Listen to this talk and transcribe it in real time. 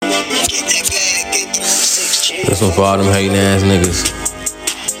This one for all them hating ass niggas.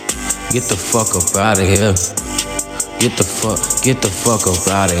 Get the fuck up out of here. Get the fuck up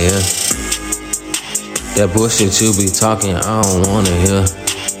out of here. That bullshit you be talking, I don't wanna hear.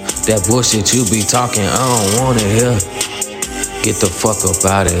 That bullshit you be talking, I don't wanna hear. Get the fuck up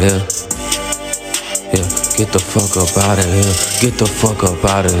out of here. Yeah, get the fuck up out of here. Get the fuck up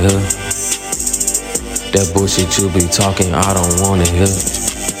out of here. That bullshit you be talking, I don't wanna hear.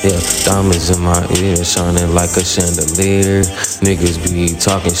 Yeah, diamonds in my ears, shining like a chandelier. Niggas be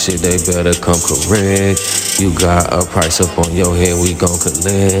talking shit, they better come correct. You got a price up on your head, we gon'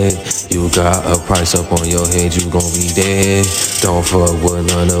 collect. You got a price up on your head, you gon' be dead. Don't fuck with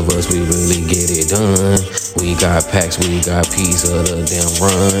none of us, we really get it done. We got packs, we got peas of the damn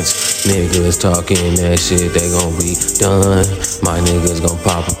runs. Niggas talking that shit, they gon' be done. My niggas gon'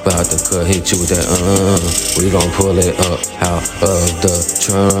 pop up out the cut, hit you with that We gon' pull it up out of the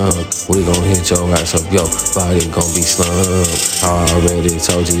trunk. We gon' hit your ass up, your body gon' be slumped. I already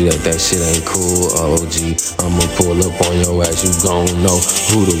told you that shit ain't cool, OG. I'ma pull up on your ass, you gon' know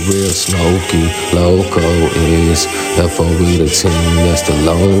who the real mokyLoko is. FOE the team, that's the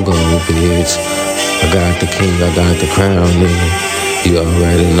logo, bitch. I got the king, I got the crown, nigga. You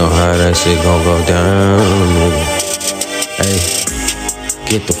already know how that shit gon' go down, nigga. Hey,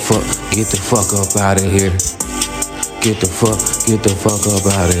 get the fuck up out of here. Get the fuck up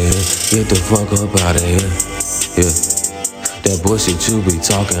out of here. Get the fuck up out of here. Yeah. That bullshit you be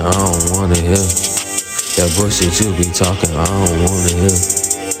talking, I don't wanna hear. That bullshit you be talking, I don't wanna hear.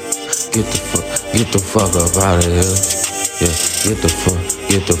 Get the fuck up out of here. Yeah. Get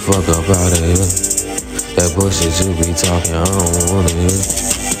the fuck up out of here. That bullshit you be talking, I don't wanna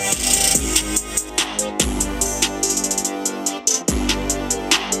hear.